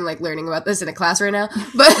sorry, I'm like learning about this in a class right now,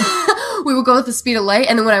 but we would go at the speed of light,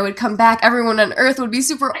 and then when I would come back, everyone on Earth would be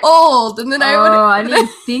super old, and then I didn't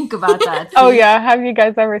think about that. Oh yeah, have you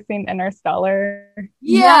guys ever seen Interstellar?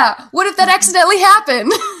 Yeah. What if that accidentally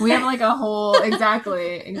happened? We have like a whole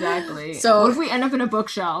exactly. So what if we end up in a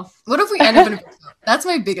bookshelf? That's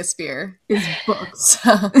my biggest fear. Is books.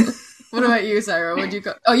 So, what about you, Sarah? Would you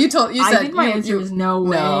go? Oh, you said. I think my answer is no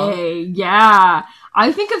way. Yeah,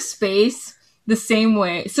 I think of space the same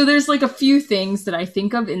way. So there's like a few things that I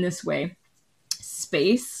think of in this way: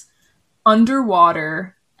 space,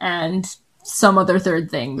 underwater, and some other third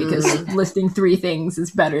thing, because listing 3 things is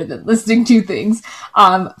better than listing 2 things.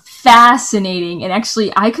 Fascinating. And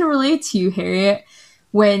actually, I can relate to you, Harriet.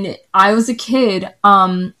 When I was a kid,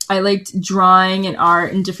 I liked drawing and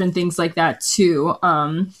art and different things like that too.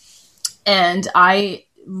 And I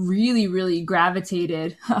really, really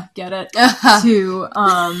gravitated, to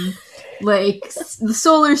like the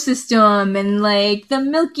solar system and like the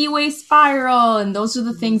Milky Way spiral, and those are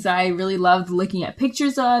the things that I really loved looking at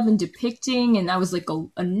pictures of and depicting. And I was like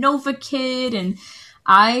a Nova kid, and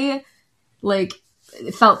I like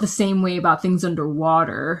felt the same way about things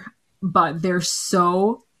underwater, but they're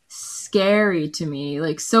so scary to me,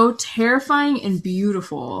 like so terrifying and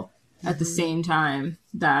beautiful at the same time.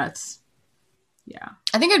 Yeah.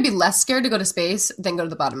 I think I'd be less scared to go to space than go to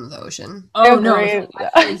the bottom of the ocean. Oh, no. I feel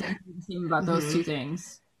exactly the same about those 2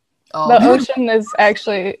 things. Oh. The ocean is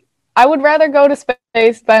actually... I would rather go to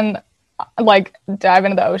space than, like, dive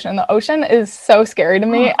into the ocean. The ocean is so scary to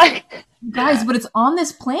me. Guys, but it's on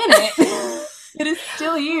this planet. It is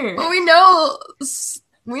still here. But we know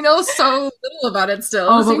so little about it still.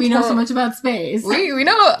 Oh, but we know so much about space. We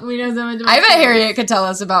know so much about I bet space. Harriet could tell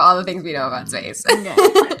us about all the things we know about space. Okay.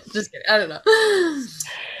 Just kidding. I don't know.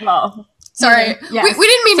 Well, sorry. Yes. We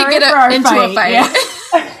didn't mean to get into a fight. Yeah.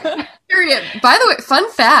 Harriet, by the way,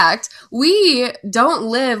 fun fact, we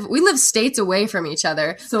live states away from each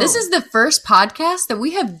other. So, this is the first podcast that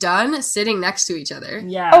we have done sitting next to each other.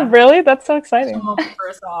 Yeah. Oh, really? That's so exciting.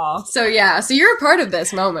 First off. So you're a part of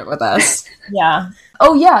this moment with us. Yeah.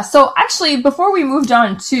 Oh, yeah. So actually, before we moved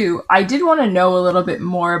on too, I did want to know a little bit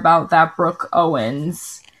more about that Brooke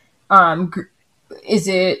Owens.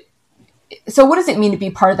 So what does it mean to be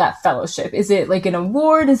part of that fellowship? Is it like an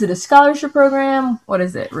award? Is it a scholarship program? What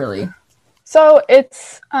is it really? So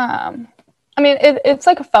it's I mean, it's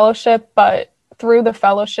like a fellowship, but through the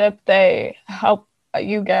fellowship, they help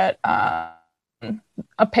you get a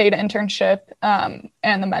paid internship and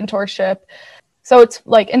the mentorship. So it's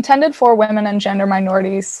like intended for women and gender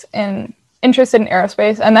minorities interested in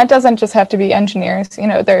aerospace. And that doesn't just have to be engineers. You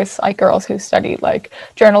know, there's like girls who study like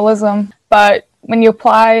journalism. But when you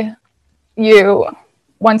apply,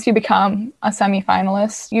 once you become a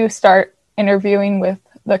semifinalist, you start interviewing with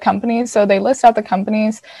the companies. So they list out the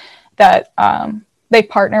companies that they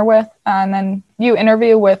partner with, and then you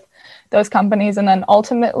interview with those companies. And then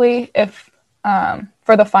ultimately, if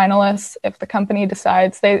for the finalists, if the company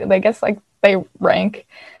decides, they guess like they rank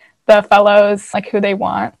the fellows like who they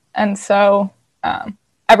want. And so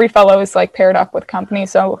every fellow is like paired up with company.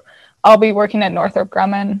 So I'll be working at Northrop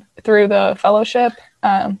Grumman through the fellowship.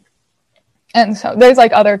 And so there's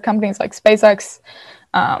like other companies like SpaceX,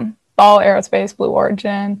 Ball Aerospace, Blue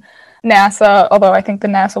Origin, NASA, although I think the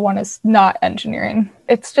NASA one is not engineering.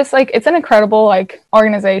 It's just like, it's an incredible like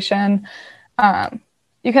organization.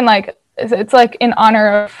 You can like, it's like in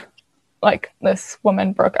honor of like this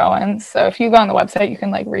woman, Brooke Owens. So if you go on the website, you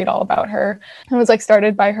can like read all about her. It was like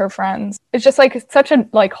started by her friends. It's just like, it's such a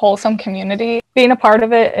like wholesome community. Being a part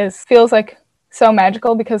of it feels like so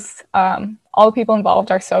magical because all the people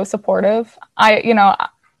involved are so supportive.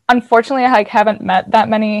 Unfortunately, I like haven't met that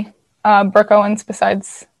many Brooke Owens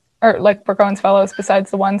Brooke Owens fellows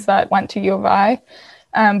besides the ones that went to U of I.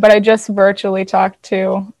 But I just virtually talked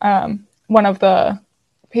to one of the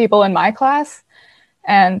people in my class,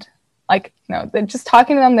 and like, you know, just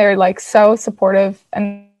talking to them, they're like so supportive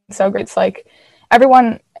and so great. It's like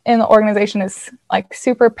everyone in the organization is like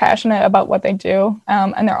super passionate about what they do,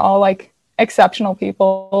 and they're all like exceptional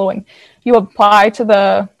people. When you apply to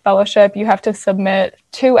the fellowship, you have to submit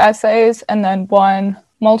 2 essays and then 1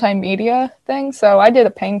 multimedia thing. So I did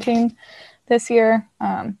a painting this year,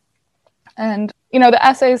 and you know, the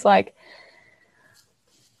essays, like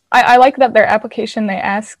I like that their application, they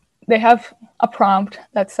have a prompt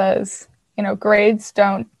that says, you know, grades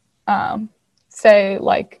don't say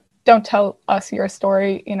like, don't tell us your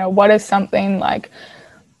story, you know, what is something like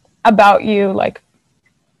about you like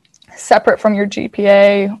separate from your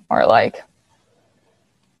GPA, or like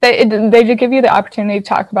they do give you the opportunity to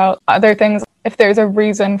talk about other things if there's a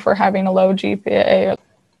reason for having a low GPA, or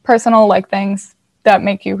personal like things that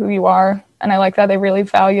make you who you are. And I like that they really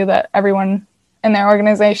value that everyone in their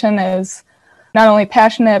organization is not only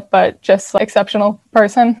passionate but just like exceptional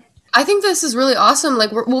person. I think this is really awesome.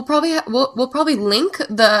 Like we'll probably link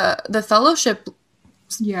the fellowship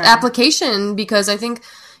application, because I think,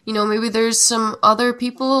 you know, maybe there's some other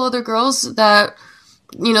girls that,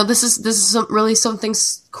 you know, this is really something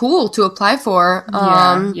cool to apply for.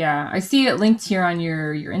 Yeah. I see it linked here on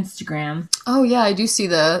your Instagram. Oh yeah, I do see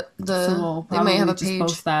So we'll they might have a just page.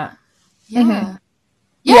 post that. Yeah. Mm-hmm.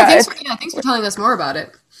 Yeah. Thanks for telling us more about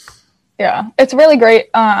it. Yeah, it's really great.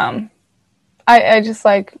 I just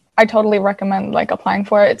like, I totally recommend like applying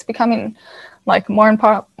for it. It's becoming like more and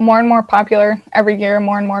more popular every year.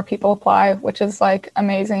 More and more people apply, which is like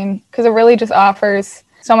amazing because it really just offers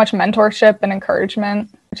so much mentorship and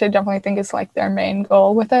encouragement, which I definitely think is like their main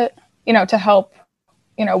goal with it, you know, to help,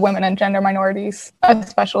 you know, women and gender minorities,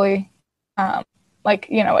 especially like,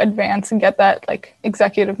 you know, advance and get that like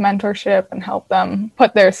executive mentorship and help them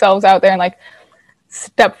put themselves out there and like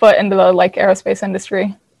step foot into the like aerospace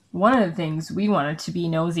industry. One of the things we wanted to be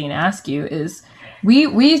nosy and ask you is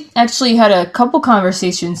we actually had a couple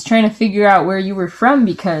conversations trying to figure out where you were from,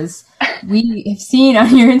 because we have seen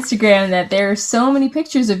on your Instagram that there are so many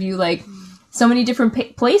pictures of you, like so many different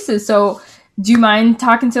places. So do you mind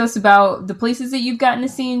talking to us about the places that you've gotten to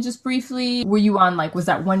see, and just briefly, were you on like, was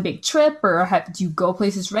that one big trip, or do you go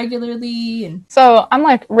places regularly? And so I'm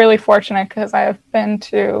like really fortunate because I have been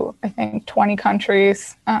to, I think, 20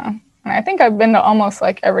 countries. And I think I've been to almost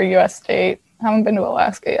like every US state. I haven't been to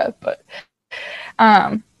Alaska yet, but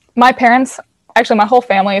my parents, actually my whole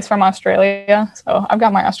family is from Australia. So I've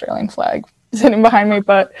got my Australian flag sitting behind me,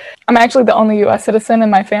 but I'm actually the only US citizen in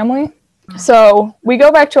my family. So we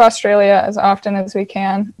go back to Australia as often as we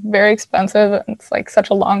can. Very expensive. It's like such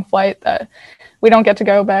a long flight that we don't get to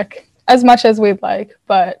go back as much as we'd like.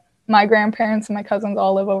 But my grandparents and my cousins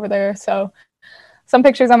all live over there. So some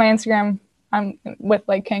pictures on my Instagram, I'm with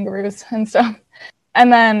like kangaroos and stuff.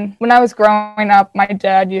 And then when I was growing up, my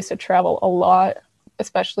dad used to travel a lot,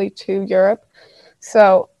 especially to Europe.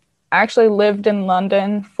 So I actually lived in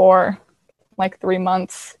London for like 3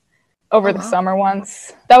 months over the summer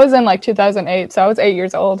once. That was in like 2008, so I was 8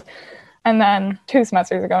 years old. And then 2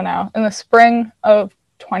 semesters ago now, in the spring of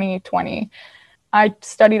 2020, I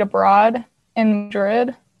studied abroad in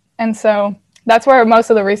Madrid. And so that's where most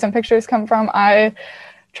of the recent pictures come from. I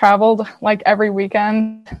traveled like every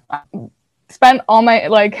weekend, spent all my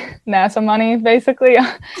like NASA money basically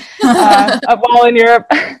while in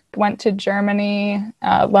Europe. Went to Germany,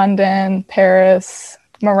 London, Paris,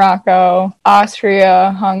 Morocco,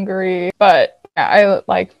 Austria, Hungary. But yeah,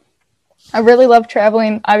 I really love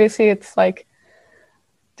traveling. Obviously, it's like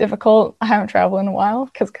difficult. I haven't traveled in a while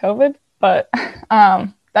because COVID, but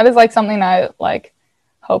that is like something I like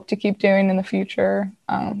hope to keep doing in the future.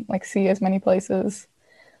 Like see as many places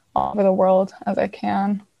all over the world as I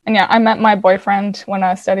can. And yeah, I met my boyfriend when I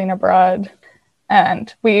was studying abroad,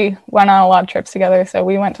 and we went on a lot of trips together. So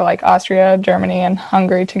we went to like Austria, Germany, and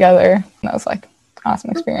Hungary together. And that was like an awesome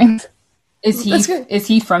experience. Is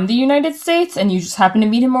he from the United States and you just happened to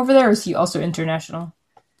meet him over there, or is he also international?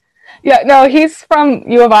 Yeah, no, he's from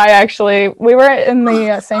U of I actually. We were in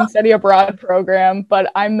the same study abroad program,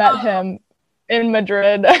 but I met him in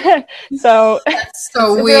Madrid. So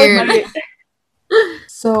weird. Really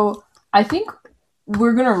So I think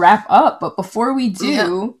we're gonna wrap up, but before we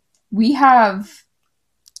do, we have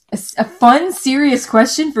a fun, serious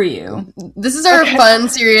question for you. This is our fun,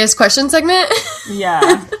 serious question segment.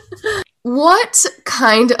 Yeah. What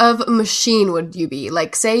kind of machine would you be?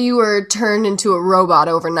 Like, say you were turned into a robot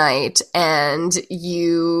overnight and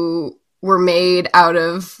you were made out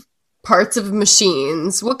of parts of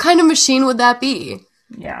machines. What kind of machine would that be?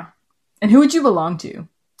 Yeah. And who would you belong to?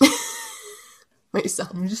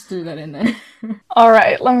 Myself. I just threw that in there. All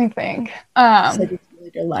right, let me think. Like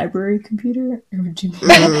a library computer? Or would you be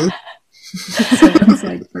someone's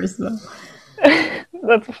like personal?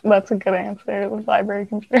 That's a good answer. The library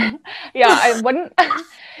computer. Yeah, I wouldn't.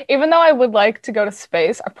 Even though I would like to go to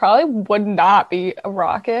space, I probably would not be a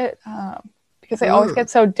rocket because they always get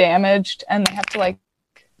so damaged and they have to like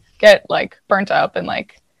get like burnt up and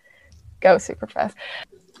like go super fast.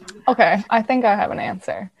 Okay, I think I have an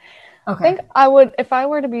answer. Okay. I think I would, if I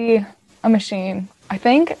were to be a machine, I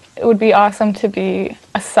think it would be awesome to be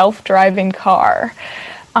a self-driving car.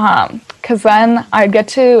 Because then I'd get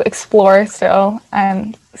to explore still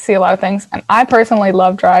and see a lot of things. And I personally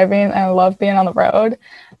love driving and I love being on the road.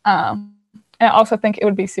 And I also think it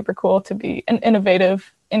would be super cool to be an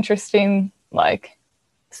innovative, interesting, like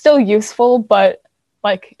still useful, but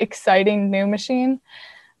like exciting new machine.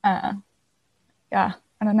 Yeah,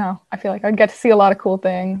 I don't know. I feel like I'd get to see a lot of cool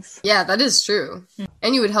things. Yeah, that is true.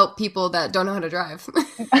 And you would help people that don't know how to drive.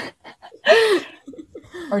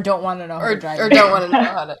 Or don't want to know how to drive. Or don't want to know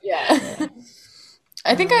how to, yeah.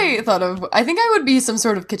 I think I would be some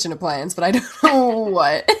sort of kitchen appliance, but I don't know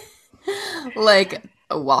what. Like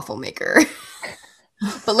a waffle maker.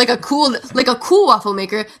 But like a cool waffle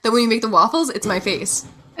maker that when you make the waffles, it's my face.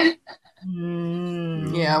 Yeah,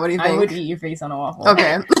 what do you think? I would eat your face on a waffle.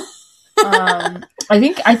 Okay. I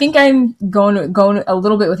think I'm going a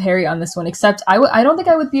little bit with Harry on this one, except I don't think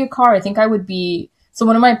I would be a car. I think I would be, so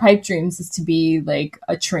one of my pipe dreams is to be like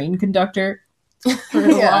a train conductor.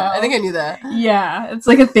 Yeah, I think I knew that. Yeah, it's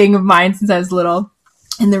like a thing of mine since I was little.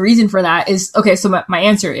 And the reason for that is, okay, so my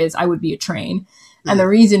answer is I would be a train. And the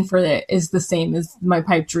reason for that is the same as my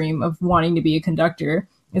pipe dream of wanting to be a conductor.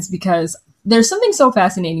 It's because there's something so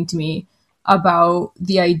fascinating to me about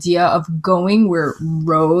the idea of going where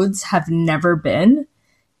roads have never been.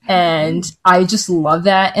 And I just love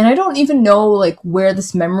that. And I don't even know like where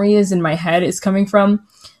this memory is in my head is coming from.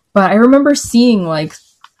 But I remember seeing like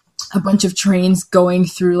a bunch of trains going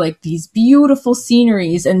through like these beautiful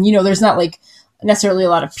sceneries. And, you know, there's not like necessarily a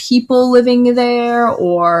lot of people living there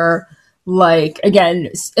or like, again,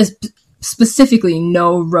 specifically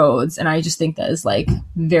no roads. And I just think that is like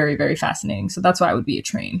very, very fascinating. So that's why I would be a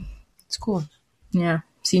train. It's cool. Yeah.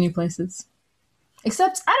 See new places.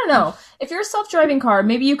 Except, I don't know, if you're a self-driving car,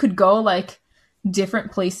 maybe you could go like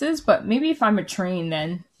different places, but maybe if I'm a train,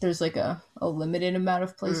 then there's like a limited amount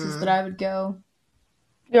of places that I would go.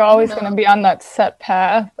 You're always going to be on that set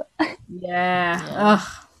path. Yeah.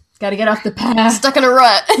 Ugh. Gotta get off the path. Stuck in a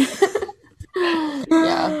rut.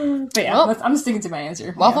 Yeah. But yeah, well, I'm sticking to my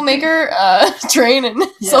answer. Waffle maker, train, and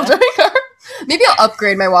self-driving car. Maybe I'll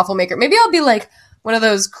upgrade my waffle maker. Maybe I'll be like one of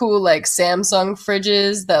those cool like Samsung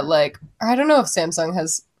fridges that like, or I don't know if Samsung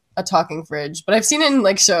has a talking fridge, but I've seen it in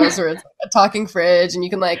like shows where it's like a talking fridge and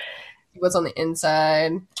you can like see what's on the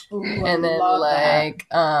inside. Ooh, and then like,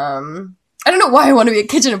 I don't know why I want to be a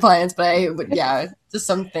kitchen appliance, but I would, yeah, just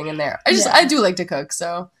something in there. I do like to cook,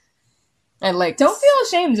 so I like. Don't feel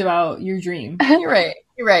ashamed about your dream. You're right.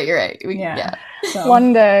 Yeah. So.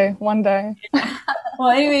 One day. Well,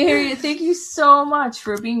 anyway, Harriet, thank you so much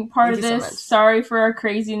for being part of this. So sorry for our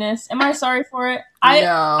craziness. Am I sorry for it?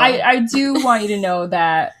 I do want you to know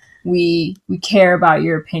that we care about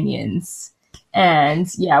your opinions. And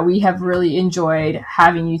yeah, we have really enjoyed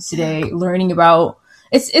having you today, learning about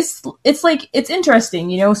it's like it's interesting,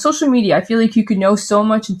 you know, social media. I feel like you could know so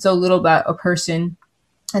much and so little about a person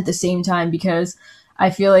at the same time, because I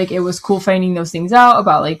feel like it was cool finding those things out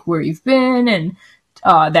about like where you've been and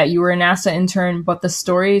that you were a NASA intern, but the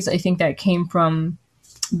stories I think that came from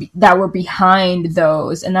that were behind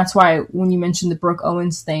those. And that's why when you mentioned the Brooke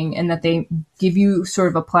Owens thing and that they give you sort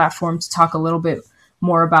of a platform to talk a little bit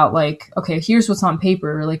more about like, okay, here's what's on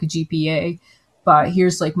paper, like a GPA, but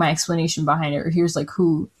here's like my explanation behind it, or here's like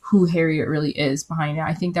who Harriet really is behind it.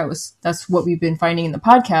 I think that's what we've been finding in the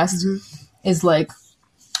podcast is like,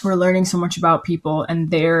 we're learning so much about people and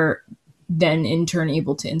they're then in turn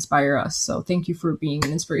able to inspire us. So thank you for being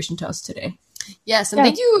an inspiration to us today. Yes, and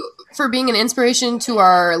thank you for being an inspiration to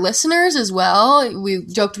our listeners as well. We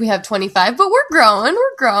joked we have 25, but we're growing.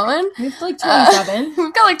 We have like 27.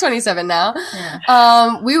 We've got like 27 now. Yeah.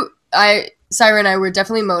 Syra and I were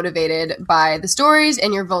definitely motivated by the stories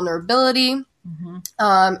and your vulnerability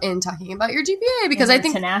in talking about your GPA, because and I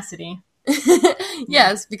think tenacity.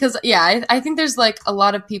 Yes, because I think there's like a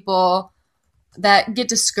lot of people that get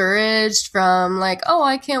discouraged from like, oh,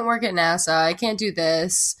 I can't work at NASA, I can't do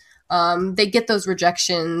this. They get those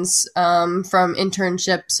rejections from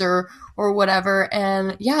internships or whatever.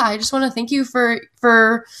 And yeah, I just want to thank you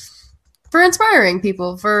for inspiring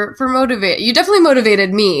people, for motivate. You definitely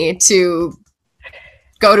motivated me to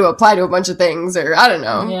go to apply to a bunch of things, or I don't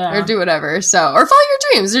know, or do whatever. So, or follow your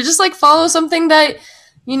dreams, or just like follow something that,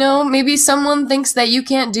 you know, maybe someone thinks that you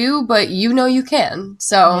can't do, but you know you can.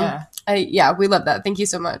 So we love that. Thank you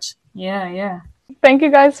so much. Yeah. Thank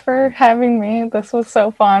you guys for having me. This was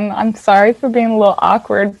so fun. I'm sorry for being a little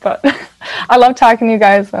awkward, but I love talking to you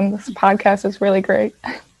guys, and this podcast is really great.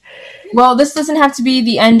 Well, this doesn't have to be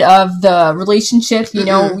the end of the relationship. You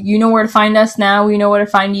know where to find us now. We know where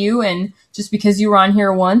to find you. And just because you were on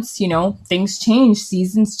here once, you know, things change,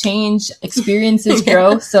 seasons change, experiences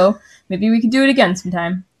grow. So maybe we could do it again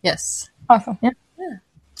sometime. Yes. Awesome. Yeah.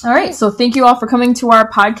 All right. So thank you all for coming to our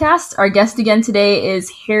podcast. Our guest again today is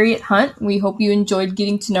Harriet Hunt. We hope you enjoyed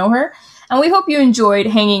getting to know her. And we hope you enjoyed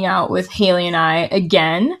hanging out with Haley and I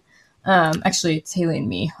again. Actually, it's Haley and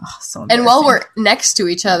me. Oh, so and while we're next to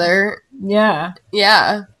each other. Yeah,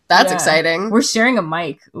 that's exciting. We're sharing a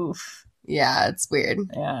mic. Oof. Yeah, it's weird.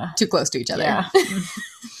 Yeah. Too close to each other. Yeah.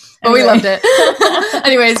 But we loved it.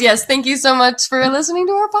 Anyways, yes, thank you so much for listening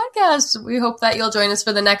to our podcast. We hope that you'll join us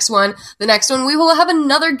for the next one. The next one, we will have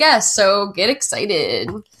another guest, so get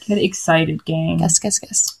excited. Get excited, gang.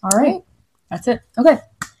 Guess. All right. That's it. Okay.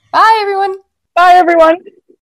 Bye, everyone. Bye, everyone.